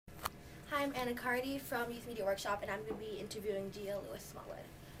I'm Anna Cardi from Youth Media Workshop, and I'm going to be interviewing GiaLewis42210.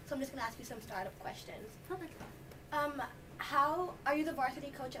 So I'm just going to ask you some startup questions. Perfect. How are you the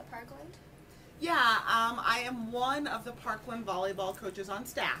varsity coach at Parkland? Yeah, I am one of the Parkland volleyball coaches on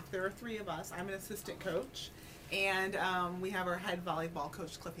staff. There are 3 of us. I'm an assistant coach, and we have our head volleyball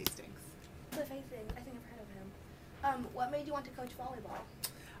coach, Cliff Hastings. Cliff Hastings, I think I've heard of him. What made you want to coach volleyball?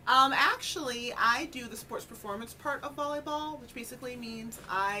 Actually, I do the sports performance part of volleyball, which basically means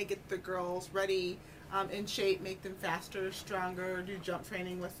I get the girls ready, in shape, make them faster, stronger, do jump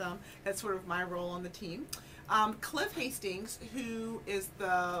training with them. That's sort of my role on the team. Cliff Hastings, who is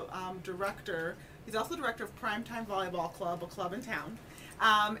the director, he's also the director of Primetime Volleyball Club, a club in town.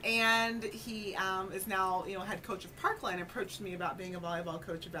 And he is now, head coach of Parkland, approached me about being a volleyball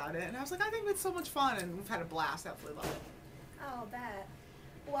coach about it. And I was like, I think it's so much fun, and we've had a blast. Absolutely love it. Oh, bet.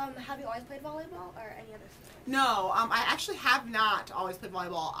 Well, have you always played volleyball or any other sport? No, I actually have not always played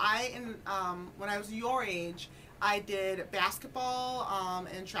volleyball. When I was your age, I did basketball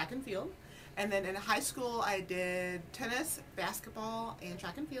and track and field. And then in high school, I did tennis, basketball, and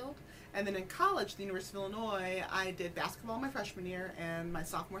track and field. And then in college, the University of Illinois, I did basketball my freshman year, and my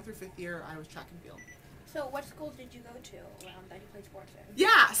sophomore through 5th year, I was track and field. So what schools did you go to that you played sports in?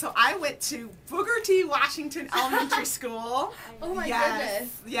 Yeah, so I went to Booker T. Washington Elementary School. Oh my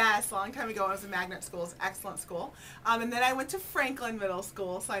goodness. Yes, a long time ago. I was a magnet school. It's an excellent school. And then I went to Franklin Middle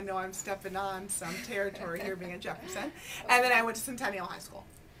School, so I know I'm stepping on some territory here being at Jefferson. And then I went to Centennial High School.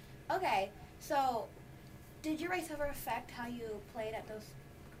 Okay, so did your race ever affect how you played at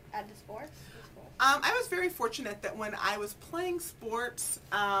the sports? I was very fortunate that when I was playing sports,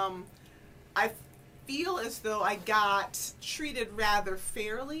 I feel as though I got treated rather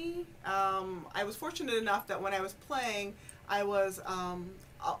fairly. I was fortunate enough that when I was playing, I was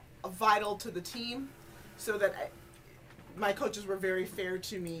vital to the team, so that my coaches were very fair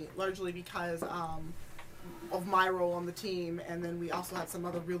to me, largely because of my role on the team. And then we also had some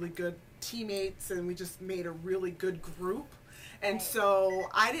other really good teammates, and we just made a really good group. And so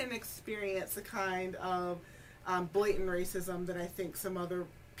I didn't experience the kind of blatant racism that I think some other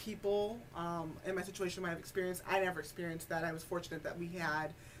people in my situation might have experienced. I never experienced that. I was fortunate that we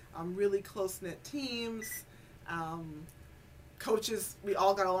had really close-knit teams. Coaches, we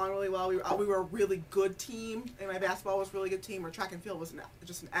all got along really well. We were a really good team, and my basketball was a really good team. Our track and field was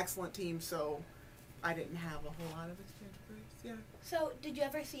just an excellent team, so I didn't have a whole lot of experience with race. Yeah. So did you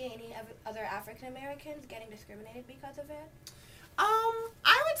ever see any other African Americans getting discriminated because of it?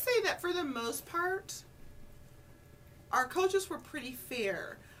 I would say that for the most part, our coaches were pretty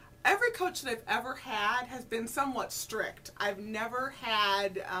fair. Every coach that I've ever had has been somewhat strict. I've never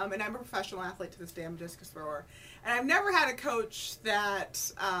had, and I'm a professional athlete to this day, I'm a discus thrower, and I've never had a coach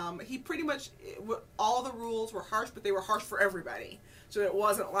that, he pretty much, all the rules were harsh, but they were harsh for everybody. So it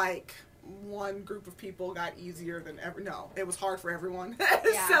wasn't like one group of people got easier than ever. No, it was hard for everyone. Yeah,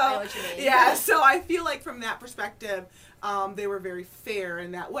 I know what you mean. Yeah, so I feel like from that perspective, they were very fair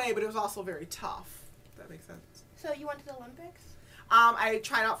in that way, but it was also very tough, if that makes sense. So you went to the Olympics? I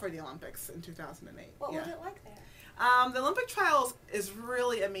tried out for the Olympics in 2008. What was it like there? The Olympic trials is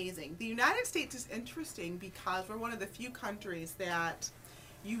really amazing. The United States is interesting because we're one of the few countries that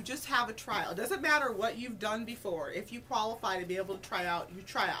you just have a trial. It doesn't matter what you've done before. If you qualify to be able to try out, you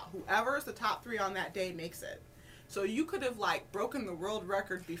try out. Whoever is the top 3 on that day makes it. So you could have broken the world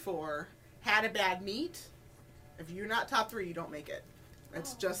record before, had a bad meet. If you're not top 3, you don't make it.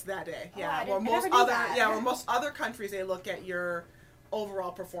 It's just that day. Yeah. Where most other countries, they look at your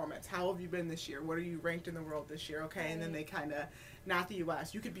overall performance. How have you been this year? What are you ranked in the world this year? Okay, and then they kind of, not the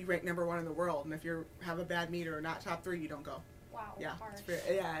U.S. You could be ranked #1 in the world, and if you have a bad meet or not top 3, you don't go. Wow. Yeah.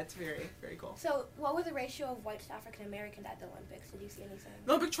 It's very, very cool. So, what was the ratio of whites to African Americans at the Olympics? Did you see anything?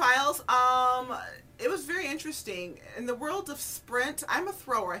 The Olympic trials, it was very interesting. In the world of sprint, I'm a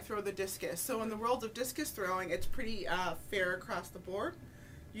thrower. I throw the discus. So in the world of discus throwing, it's pretty fair across the board.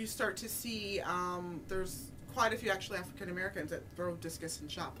 You start to see there's quite a few actually African Americans that throw discus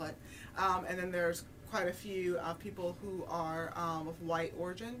and shot put, and then there's quite a few people who are of white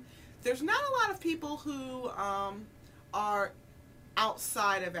origin. There's not a lot of people who are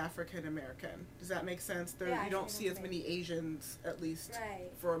outside of African American. Does that make sense? Yeah, you don't see as many Asians, at least right.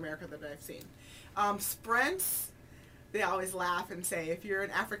 for America, that I've seen. Sprints, they always laugh and say, if you're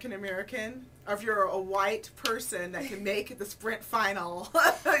an African American, or if you're a white person that can make the sprint final,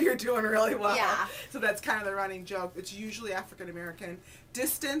 you're doing really well. Yeah. So that's kind of the running joke. It's usually African American.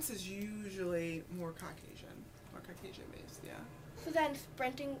 Distance is usually more Caucasian based, yeah. So then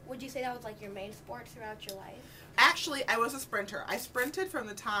sprinting, would you say that was like your main sport throughout your life? Actually, I was a sprinter. I sprinted from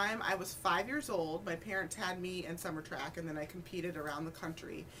the time I was 5 years old. My parents had me in summer track, and then I competed around the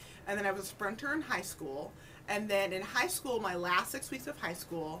country. And then I was a sprinter in high school. And then in high school, my last 6 weeks of high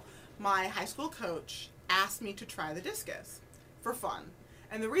school, my high school coach asked me to try the discus for fun.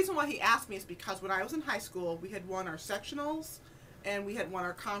 And the reason why he asked me is because when I was in high school, we had won our sectionals and we had won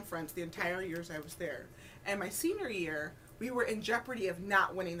our conference the entire years I was there. And my senior year, we were in jeopardy of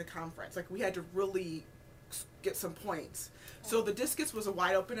not winning the conference. Like, we had to really get some points. So the discus was a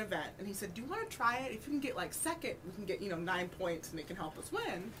wide open event, and he said, do you want to try it? If you can get like second, we can get 9 points and it can help us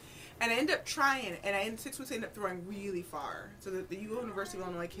win. And I ended up trying, and in 6 weeks I ended up throwing really far. So the University of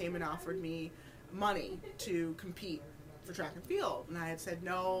Illinois came and offered me money to compete for track and field. And I had said,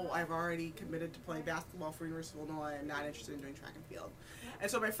 no, I've already committed to playing basketball for University of Illinois. I'm not interested in doing track and field. And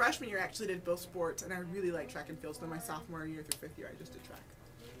so my freshman year I actually did both sports, and I really liked track and field. So my sophomore year through 5th year I just did track.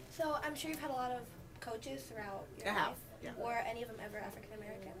 So I'm sure you've had a lot of coaches throughout your life. Yeah. Were any of them ever African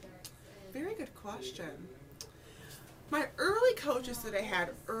American? Very good question. My early coaches that I had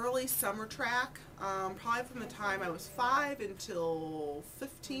early summer track, probably from the time I was 5 until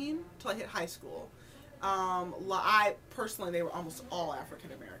 15, till I hit high school. I personally, they were almost all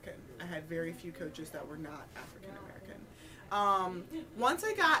African American. I had very few coaches that were not African American. Once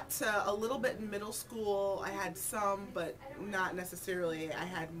I got to a little bit in middle school, I had some, but not necessarily. I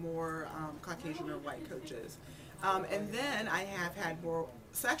had more Caucasian or white coaches. And then I have had more,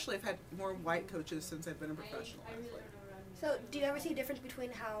 so actually I've had more white coaches since I've been a professional athlete. So do you ever see a difference between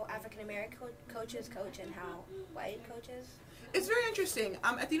how African American coaches coach and how white coaches? It's very interesting.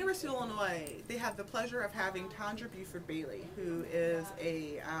 At the University of Illinois, they have the pleasure of having Tandra Buford Bailey, who is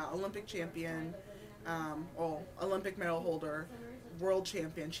a Olympic champion, Olympic medal holder, world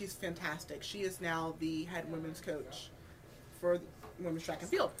champion. She's fantastic. She is now the head women's coach for women's track and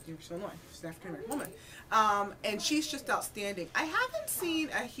field at the University of Illinois. She's an African American woman, and she's just outstanding. I haven't seen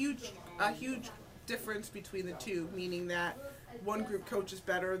a huge difference between the two, meaning that one group coaches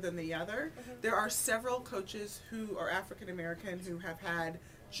better than the other. There are several coaches who are African American who have had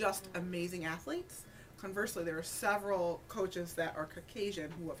just amazing athletes. Conversely, there are several coaches that are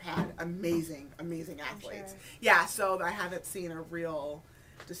Caucasian who have had amazing athletes. Sure. Yeah, so I haven't seen a real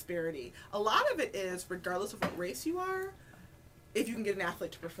disparity. A lot of it is, regardless of what race you are, if you can get an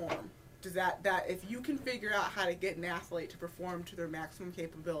athlete to perform. Does that if you can figure out how to get an athlete to perform to their maximum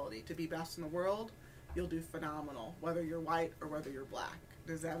capability, to be best in the world, you'll do phenomenal, whether you're white or whether you're black.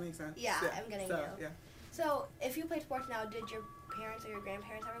 Does that make sense? Yeah, I'm getting you. Yeah. So if you played sports now, did your parents or your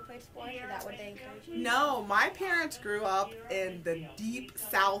grandparents ever play sports? Is that what they encouraged you? No, my parents grew up in the deep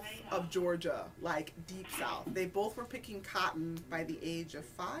south of Georgia, like deep south. They both were picking cotton by the age of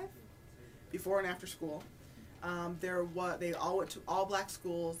 5, before and after school. They all went to all black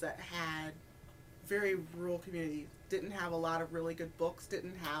schools that had very rural communities, didn't have a lot of really good books,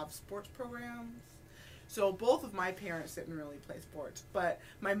 didn't have sports programs. So both of my parents didn't really play sports, but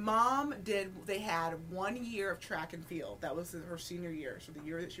my mom did. They had 1 year of track and field. That was her senior year. So the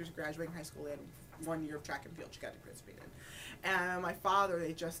year that she was graduating high school, they had 1 year of track and field she got to participate in. And my father,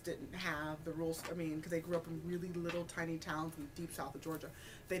 they just didn't have the rules. I mean, because they grew up in really little tiny towns in the deep south of Georgia,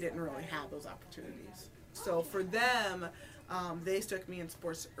 they didn't really have those opportunities. So for them, they stuck me in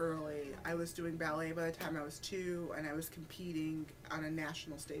sports early. I was doing ballet by the time I was 2, and I was competing on a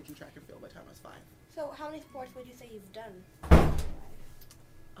national stage in track and field by the time I was 5. So how many sports would you say you've done?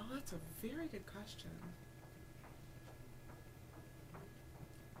 Oh, that's a very good question.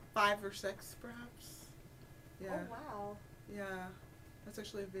 5 or 6, perhaps. Yeah. Oh wow. Yeah, that's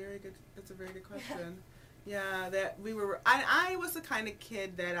actually that's a very good question. Yeah, that we were. I was the kind of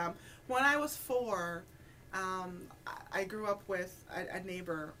kid that when I was 4. I grew up with a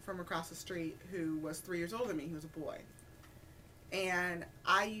neighbor from across the street who was 3 years older than me. He was a boy. And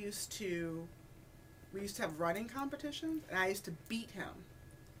we used to have running competitions, and I used to beat him.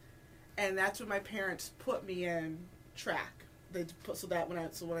 And that's when my parents put me in track. They put, so when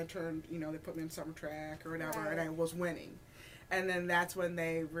I turned, they put me in summer track or whatever, Right. and I was winning. And then that's when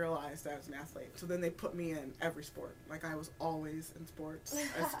they realized I was an athlete. So then they put me in every sport. Like, I was always in sports.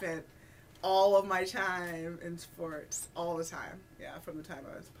 I spent all of my time in sports, all the time. Yeah, from the time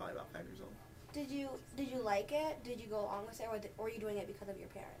I was probably about 5 years old. Did you like it? Did you go along with it, or were you doing it because of your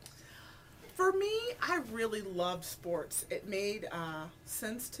parents? For me, I really loved sports. It made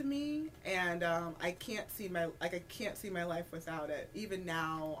sense to me, and I can't see my life without it. Even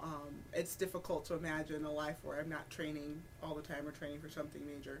now, it's difficult to imagine a life where I'm not training all the time or training for something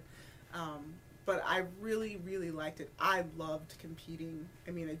major. But I really, really liked it. I loved competing.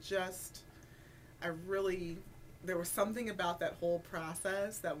 I mean, there was something about that whole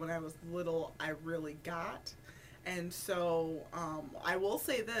process that when I was little, I really got. And so I will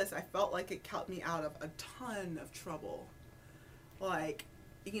say this, I felt like it kept me out of a ton of trouble. Like,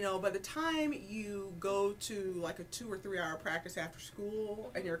 you know, by the time you go to like a 2 or 3 hour practice after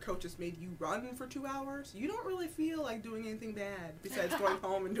school and your coach has made you run for 2 hours, you don't really feel like doing anything bad besides going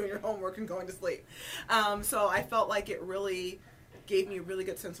home and doing your homework and going to sleep. So I felt like it really gave me a really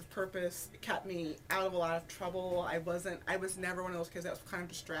good sense of purpose. It kept me out of a lot of trouble. I was never one of those kids that was kind of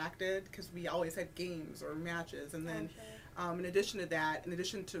distracted because we always had games or matches. And then in addition to that, in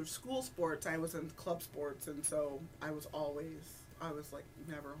addition to school sports, I was in club sports, and so I was like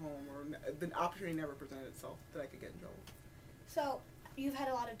never home, or the opportunity never presented itself that I could get in trouble. So you've had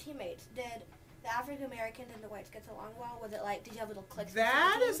a lot of teammates. Did the African Americans and the whites get along well? Was it like, did you have little cliques?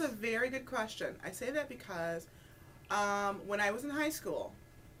 That is a very good question. I say that because when I was in high school,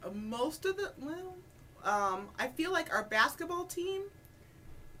 I feel like our basketball team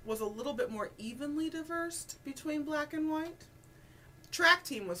was a little bit more evenly diverse between black and white. Track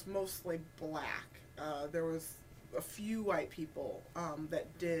team was mostly black. There was a few white people that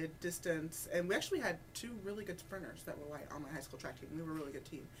did distance, and we actually had 2 really good sprinters that were white on my high school track team. We were a really good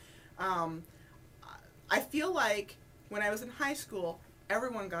team. I feel like when I was in high school,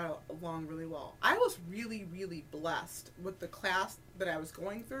 everyone got along really well. I was really, really blessed with the class that I was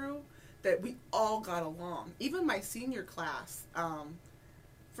going through, that we all got along. Even my senior class,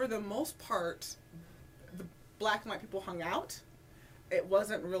 for the most part, the black and white people hung out. It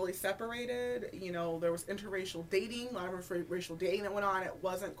wasn't really separated. You know, there was interracial dating, a lot of racial dating that went on. It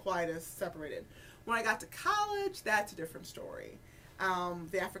wasn't quite as separated. When I got to college, that's a different story.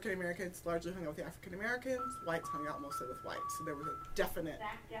 The African Americans largely hung out with the African Americans. Whites hung out mostly with whites. So there was a definite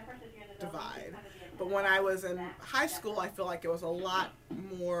divide. But when I was in high school, I feel like it was a lot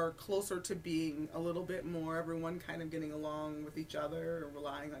more closer to being a little bit more everyone kind of getting along with each other or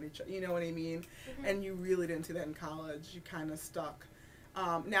relying on each other. You know what I mean? Mm-hmm. And you really didn't see that in college. You kind of stuck.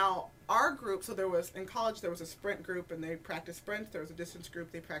 Now, our group, so in college there was a sprint group and they practiced sprints. There was a distance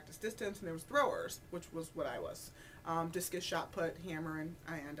group, they practiced distance, and there was throwers, which was what I was. Discus, shot put, hammer, and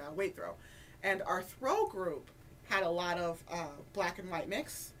weight throw. And our throw group had a lot of black and white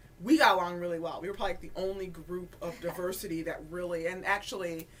mix. We got along really well. We were probably like the only group of diversity that really, and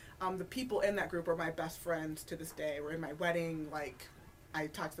actually the people in that group are my best friends to this day. We're in my wedding, like I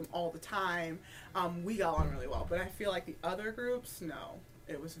talk to them all the time. We got along really well. But I feel like the other groups, no.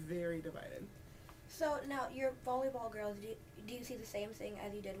 It was very divided. So now your volleyball girls, do you see the same thing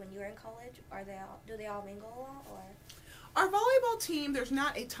as you did when you were in college? Do they all mingle a lot, or? Our volleyball team, there's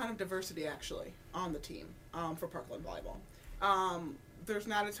not a ton of diversity actually on the team for Parkland volleyball. There's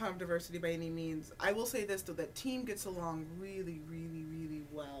not a ton of diversity by any means. I will say this though, that team gets along really, really, really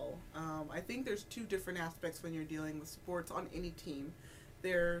well. I think there's 2 different aspects when you're dealing with sports on any team.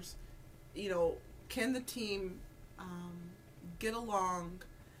 There's, you know, can the team get along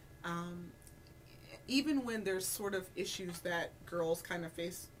even when there's sort of issues that girls kind of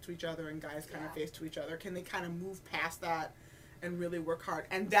face to each other and guys kind of face to each other? Can they kind of move past that and really work hard?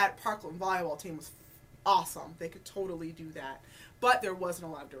 And that Parkland volleyball team was awesome. They could totally do that. But there wasn't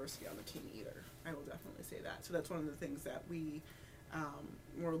a lot of diversity on the team either. I will definitely say that. So that's one of the things that we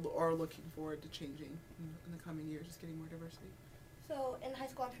are looking forward to changing in the coming years, is getting more diversity. So in high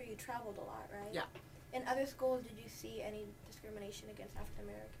school, I'm sure you traveled a lot, right? Yeah. In other schools, did you see any discrimination against African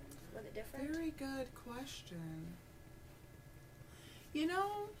Americans? Was it different? Very good question. You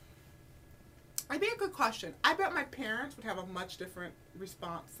know, I think a good question. I bet my parents would have a much different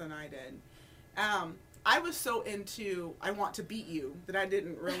response than I did. I was so into I want to beat you that I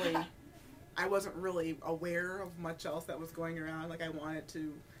wasn't really aware of much else that was going around. Like, I wanted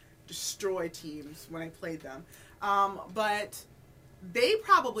to destroy teams when I played them. But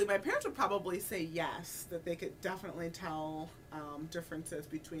my parents would probably say yes, that they could definitely tell differences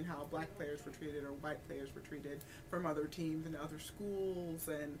between how black players were treated or white players were treated from other teams and other schools,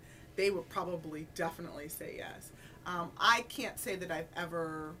 and they would probably definitely say yes. I can't say that I've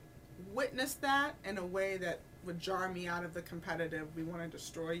ever witnessed that in a way that would jar me out of the competitive, we want to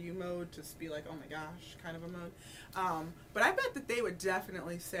destroy you mode, to be like, oh my gosh, kind of a mode. But I bet that they would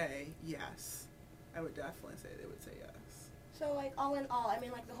definitely say yes. I would definitely say they would say yes. So, like, all in all, I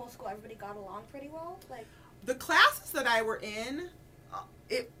mean, like, the whole school, everybody got along pretty well? Like, the classes that I were in,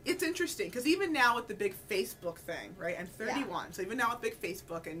 it's interesting, because even now with the big Facebook thing, right, I'm 31, yeah. So even now with big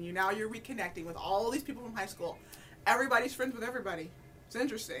Facebook, and you're reconnecting with all these people from high school, everybody's friends with everybody. It's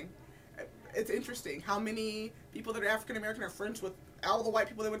interesting. It's interesting how many people that are African American are friends with all the white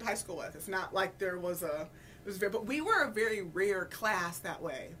people they went to high school with. It's not like but we were a very rare class that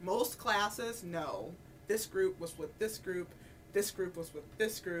way. Most classes, no. this group was with this group was with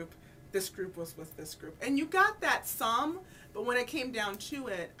this group was with this group. And you got that some, but when it came down to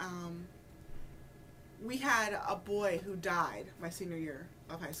it, we had a boy who died my senior year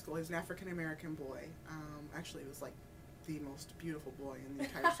of high school. He was an African-American boy. Actually, it was like the most beautiful boy in the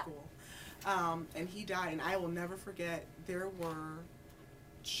entire school. And he died, and I will never forget, there were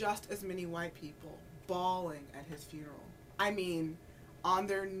just as many white people bawling at his funeral. I mean, on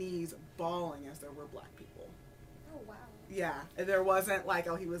their knees bawling as there were black people. Oh, wow. Yeah, there wasn't like,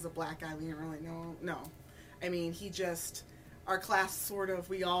 oh, he was a black guy, we didn't really know. No. I mean, our class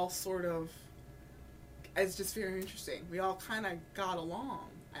we all sort of, it's just very interesting. We all kind of got along.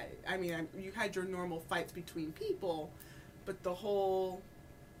 I mean, you had your normal fights between people, but the whole,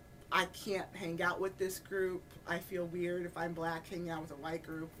 I can't hang out with this group, I feel weird if I'm black hanging out with a white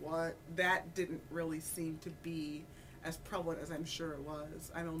group, that didn't really seem to be as prevalent as I'm sure it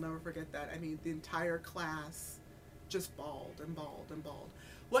was. I will never forget that. I mean, the entire class just bawled and bawled and bawled.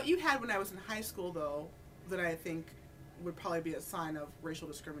 What you had when I was in high school, though, that I think would probably be a sign of racial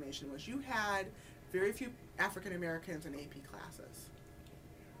discrimination, was you had very few African Americans in AP classes.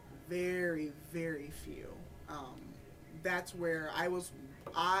 Very, very few. That's where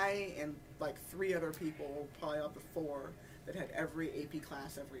I and like 3 other people, probably up to 4, that had every AP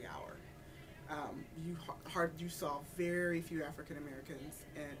class every hour. You saw very few African Americans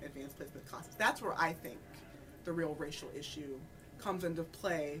in advanced placement classes. That's where I think the real racial issue comes into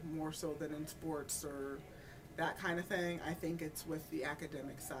play, more so than in sports or that kind of thing. I think it's with the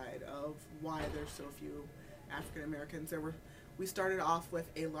academic side of why there's so few African Americans. We started off with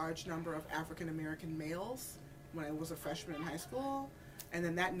a large number of African American males when I was a freshman in high school, and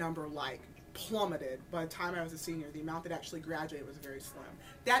then that number plummeted. By the time I was a senior, the amount that actually graduated was very slim.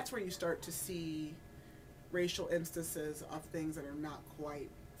 That's where you start to see racial instances of things that are not quite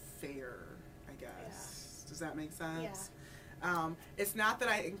fair, I guess. Yeah. Does that make sense? Yeah. It's not that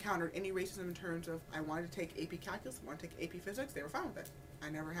I encountered any racism in terms of I wanted to take AP Calculus, I wanted to take AP Physics. They were fine with it. I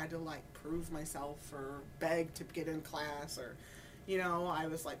never had to prove myself or beg to get in class, or, I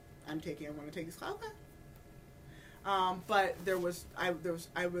was like, I want to take this class. Okay. But I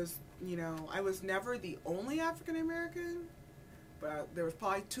was never the only African American, but there was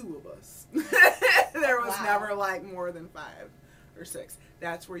probably 2 of us. There was never more than 5 or 6.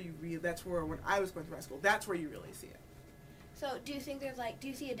 That's where when I was going through high school, that's where you really see it. So do you think do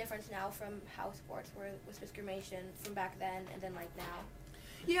you see a difference now from how sports was discrimination from back then and then now?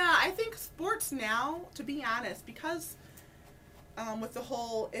 Yeah, I think sports now, to be honest, because with the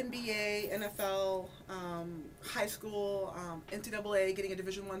whole NBA, NFL, high school, NCAA getting a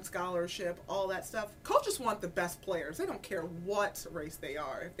Division I scholarship, all that stuff, coaches want the best players. They don't care what race they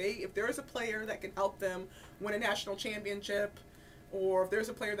are. If there is a player that can help them win a national championship, or if there's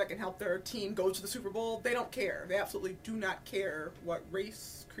a player that can help their team go to the Super Bowl, they don't care. They absolutely do not care what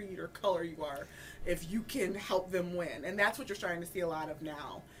race, creed, or color you are if you can help them win. And that's what you're starting to see a lot of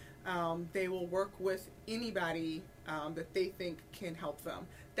now. They will work with anybody that they think can help them.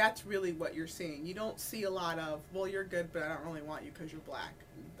 That's really what you're seeing. You don't see a lot of, well, you're good, but I don't really want you because you're black.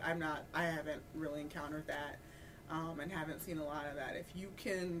 I haven't really encountered that, and haven't seen a lot of that. If you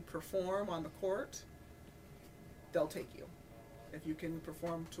can perform on the court, they'll take you. If you can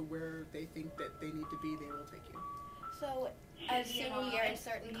perform to where they think that they need to be, they will take you. So, as senior year in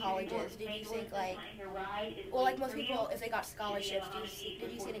certain colleges, did you think most people, if they got scholarships,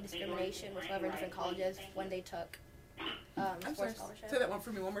 did you see any discrimination whatsoever in different colleges when they took sports scholarships? Say that one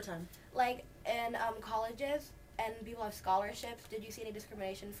for me one more time. In colleges and people have scholarships, did you see any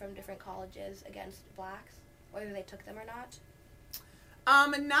discrimination from different colleges against blacks, whether they took them or not?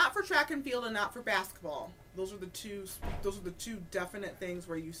 Not for track and field and not for basketball. Those are the two definite things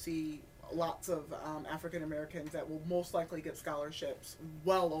where you see lots of African Americans that will most likely get scholarships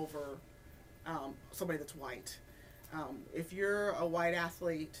well over somebody that's white. If you're a white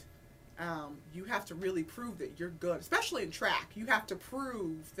athlete, you have to really prove that you're good, especially in track. You have to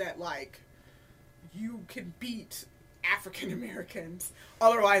prove that you can beat African Americans.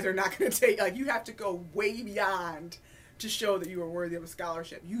 Otherwise, they're not going to take. You have to go way beyond to show that you are worthy of a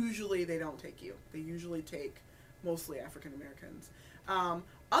scholarship. Usually they don't take you. They usually take mostly African Americans.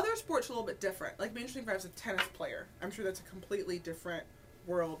 Other sports are a little bit different. It'd be interesting if I was a tennis player. I'm sure that's a completely different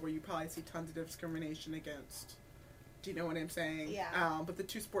world where you probably see tons of discrimination against. Do you know what I'm saying? Yeah. But the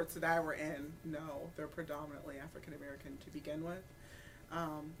 2 sports that I were in, no, they're predominantly African American to begin with.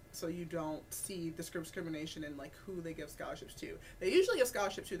 So you don't see discrimination in who they give scholarships to. They usually give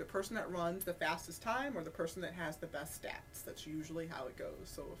scholarships to the person that runs the fastest time or the person that has the best stats. That's usually how it goes.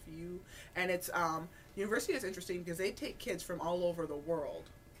 So if you, and it's, university is interesting because they take kids from all over the world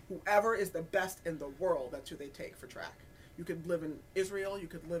Whoever is the best in the world, that's who they take for track. You could live in Israel, you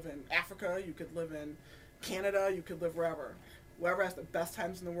could live in Africa, you could live in Canada, you could live wherever. Whoever has the best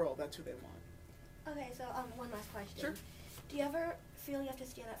times in the world, that's who they want. Okay, so one last question. Sure. Do you ever feel you have to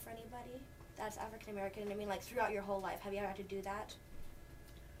stand up for anybody that's African American? I mean, like throughout your whole life, have you ever had to do that?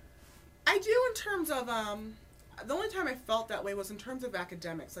 I do in terms of, the only time I felt that way was in terms of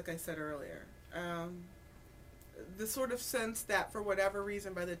academics, like I said earlier. The sort of sense that for whatever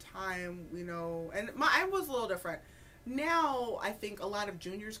reason by the time, you know, and I was a little different. Now I think a lot of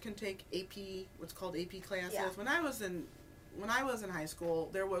juniors can take AP, what's called AP classes. Yeah. When I was in high school,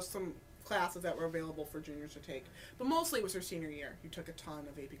 there was some classes that were available for juniors to take, but mostly it was their senior year. You took a ton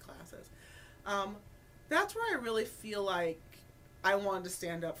of AP classes. That's where I really feel like I wanted to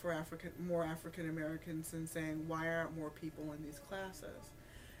stand up for more African Americans and saying, why aren't more people in these classes?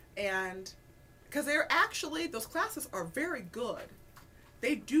 And because those classes are very good.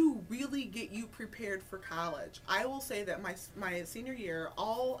 They do really get you prepared for college. I will say that my senior year,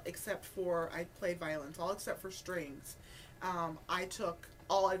 all except for, I played violins, all except for strings, I took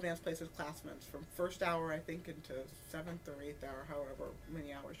all advanced places classes from first hour, I think, into 7th or 8th hour, however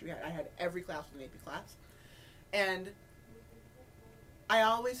many hours you had. I had every class with an AP class. And I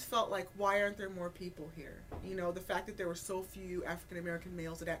always felt like, why aren't there more people here? You know, the fact that there were so few African American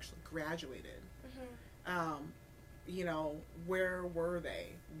males that actually graduated. Mm-hmm. You know, where were they?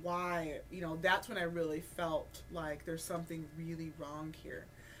 Why? You know, that's when I really felt like there's something really wrong here.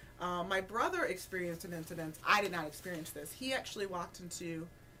 My brother experienced an incident. I did not experience this. He actually walked into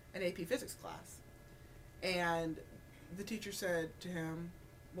an AP physics class, and the teacher said to him,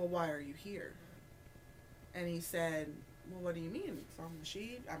 well, why are you here? And he said, well, what do you mean? From the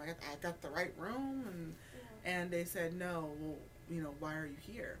sheet? I got the right room? And they said, no, well, you know, why are you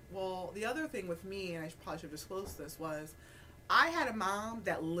here? Well, the other thing with me, and I probably should have disclosed this, was I had a mom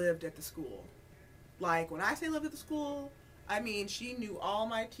that lived at the school. Like, when I say lived at the school, I mean, she knew all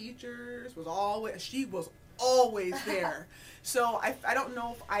my teachers, she was always there. So I don't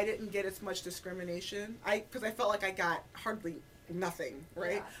know if I didn't get as much discrimination, because I felt like I got hardly nothing,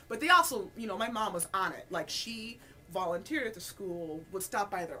 right? Yeah. But they also, you know, my mom was on it. Like, she volunteered at the school, would stop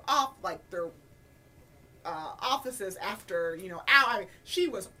by their offices after, you know, she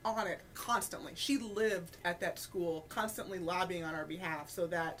was on it constantly. She lived at that school, constantly lobbying on our behalf so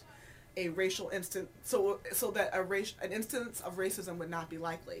that an instance of racism would not be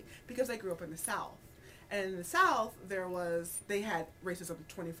likely, because I grew up in the South. And in the South, they had racism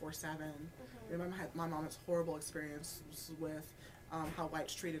 24/7. Mm-hmm. My mom has horrible experiences with how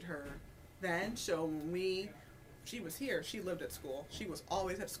whites treated her then. So when she was here, she lived at school. She was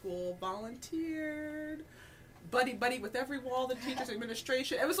always at school, volunteered, buddy with every wall, the teachers,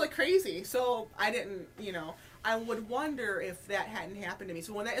 administration. It was like crazy. So I didn't, you know, I would wonder if that hadn't happened to me.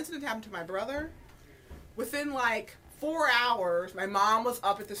 So when that incident happened to my brother, within like 4 hours, my mom was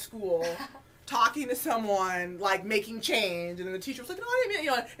up at the school talking to someone, like making change, and then the teacher was like, no, I didn't mean,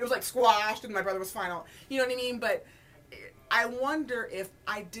 you know, it was like squashed, and my brother was fine. You know what I mean? But I wonder if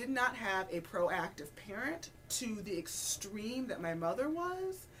I did not have a proactive parent to the extreme that my mother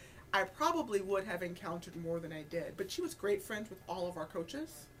was, I probably would have encountered more than I did. But she was great friends with all of our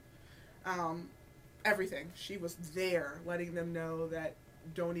coaches. Everything. She was there letting them know that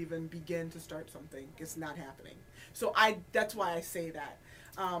don't even begin to start something. It's not happening. So that's why I say that.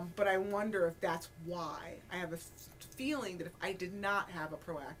 But I wonder if that's why. I have a feeling that if I did not have a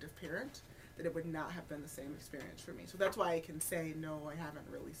proactive parent, that it would not have been the same experience for me. So that's why I can say, no, I haven't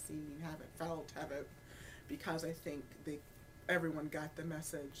really seen, haven't felt, because I think everyone got the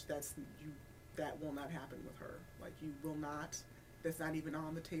message that will not happen with her. Like, you will not, that's not even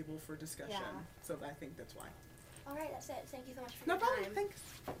on the table for discussion. Yeah. So I think that's why. All right, that's it. Thank you so much for your time. No problem, thanks.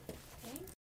 Thanks.